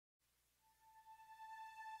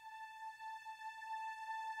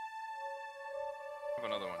have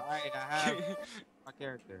another one. Alright, I have my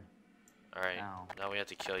character. Alright, now we have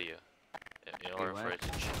to kill you. In order for it to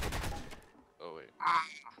change. Oh wait.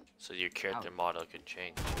 So your character model could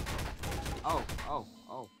change. Oh.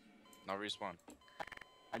 Now respawn.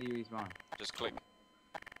 How do you respawn? Just click.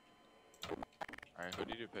 Alright, who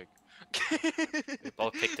did you pick? We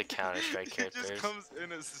both picked the Counter-Strike characters. It just comes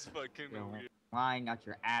in as this fucking weird. Flying out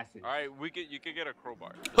your asses. Alright, you could get a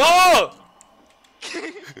crowbar. Oh!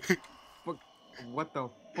 What the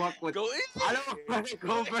fuck? Go in! I don't want to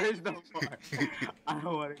go first no more. I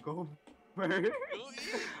don't want to go first. Go in! I'm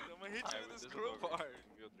gonna hit you with this crowbar.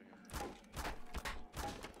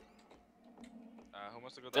 Who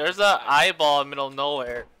wants to go down? There's an eyeball in the middle of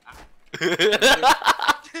nowhere.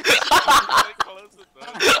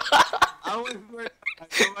 I was first.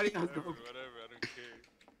 Somebody else go. Whatever, I don't care.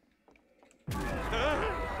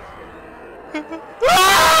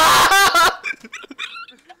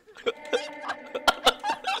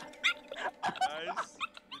 Nice.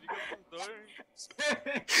 Did you go through the door?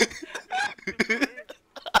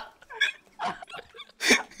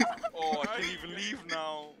 Oh, I can't even leave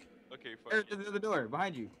now. Okay, fuck. There's another door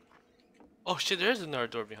behind you. Oh shit, there is another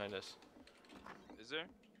door behind us. Is there?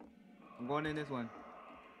 I'm going in this one.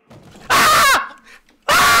 Ah!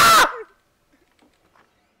 Ah!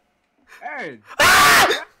 Aaron!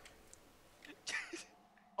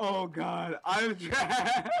 Oh god, I'm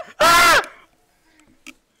trapped! Ah!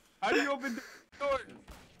 How do you open the doors?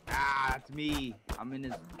 Ah, it's me. I'm in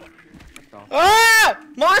this. Ah!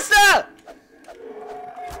 Monster!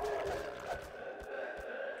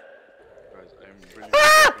 Guys, I'm really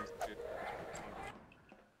Ah!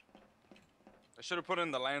 I should have put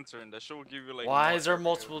in the lantern. That shit will give you like. Why is there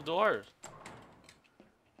multiple doors?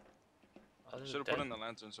 Should have put in the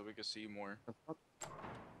lantern so we could see more.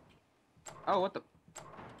 Oh, what the?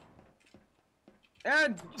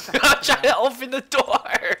 Aaron! I'm trying to open the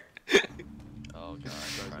door! Oh god,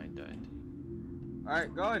 Bryan died.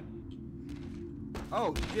 Alright, go on.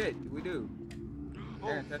 Oh shit, we do.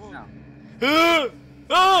 Aaron, touch now.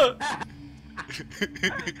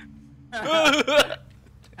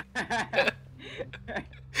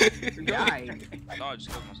 You died. No, I just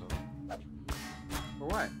killed myself. For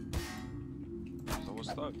what? So I was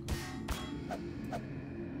stuck.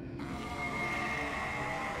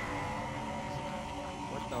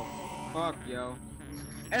 What the fuck, yo?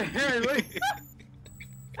 Aaron, wait!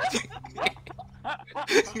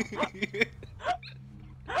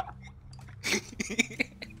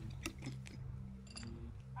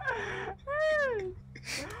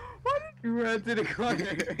 Why did you run to the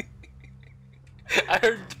corner? I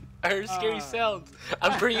heard scary sounds.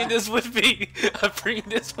 I'm bringing this with me. I'm bringing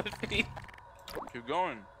this with me. Keep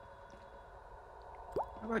going.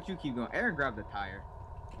 How about you keep going? Aaron, grab the tire.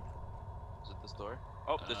 Is it this door?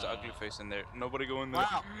 Oh, there's an ugly face in there. Nobody go in there.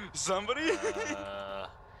 Wow. Somebody?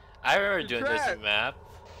 I remember doing this trapped. map.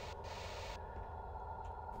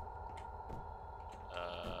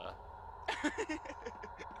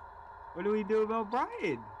 What do we do about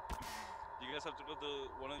Bryan? You guys have to go to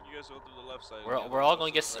one of you guys go to the left side. We're all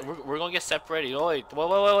gonna get we're gonna get separated. Oh wait,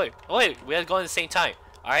 wait. We have to go at the same time.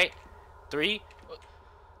 All right, 3.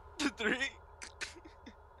 3.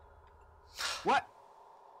 What?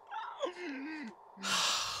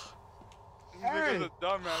 You're a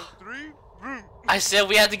dumbass. 3. I said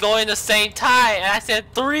we had to go in the same time, and I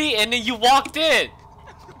said 3, and then you walked in.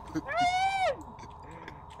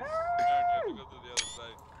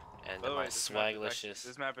 And then my swaglicious.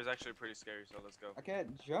 This map is actually pretty scary, so let's go. I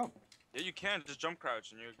can't jump. Yeah, you can. Just jump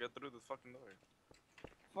crouch and you get through the fucking door.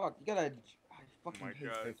 Fuck, you gotta. I Oh fucking my hate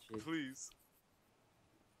god, that shit. please.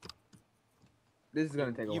 This is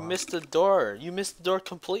gonna take a while. You missed the door. You missed the door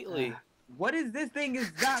completely. What is this thing?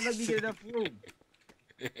 Is not letting me get enough room.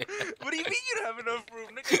 What do you mean you don't have enough room?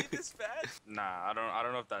 Nigga, you this fast? Nah, I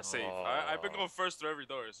don't know if that's safe. I've been going first through every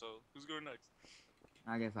door, so who's going next?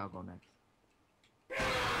 I guess I'll go next.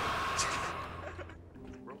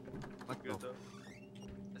 Bro, Let's good go. though.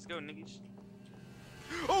 Let's go, niggas.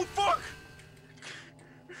 Oh fuck!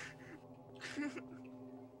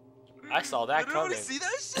 I saw that Did coming. anybody see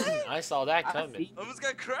that shit? I saw that I coming. see. Almost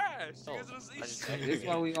got crashed. Oh, You guys don't see I just- shit. This is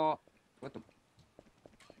why we all. What the?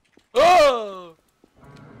 Oh!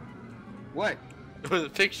 What? There was a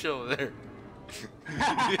picture over there.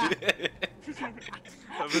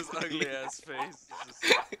 Of his ugly ass face.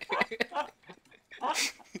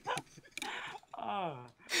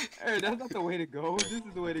 Hey, that's not the way to go. This is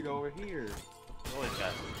the way to go over here. Oh, it's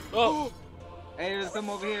got- oh! Hey, there's some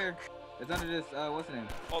over here. It's under this. What's the name?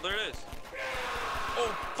 Oh, there it is.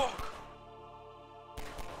 Oh fuck!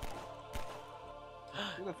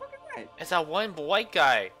 Who the fuck is that? It's that one white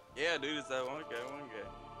guy. Yeah, dude, it's that one guy, one guy.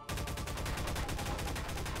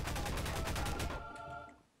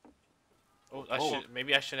 Oh,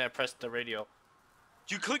 maybe I shouldn't have pressed the radio.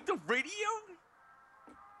 You clicked the radio?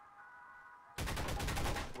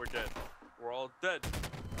 We're dead. We're all dead.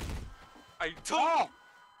 I told you.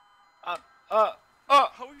 How are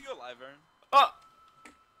you alive, Aaron?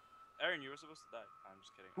 Aaron, you were supposed to die. I'm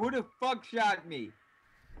just kidding. Who the fuck shot me?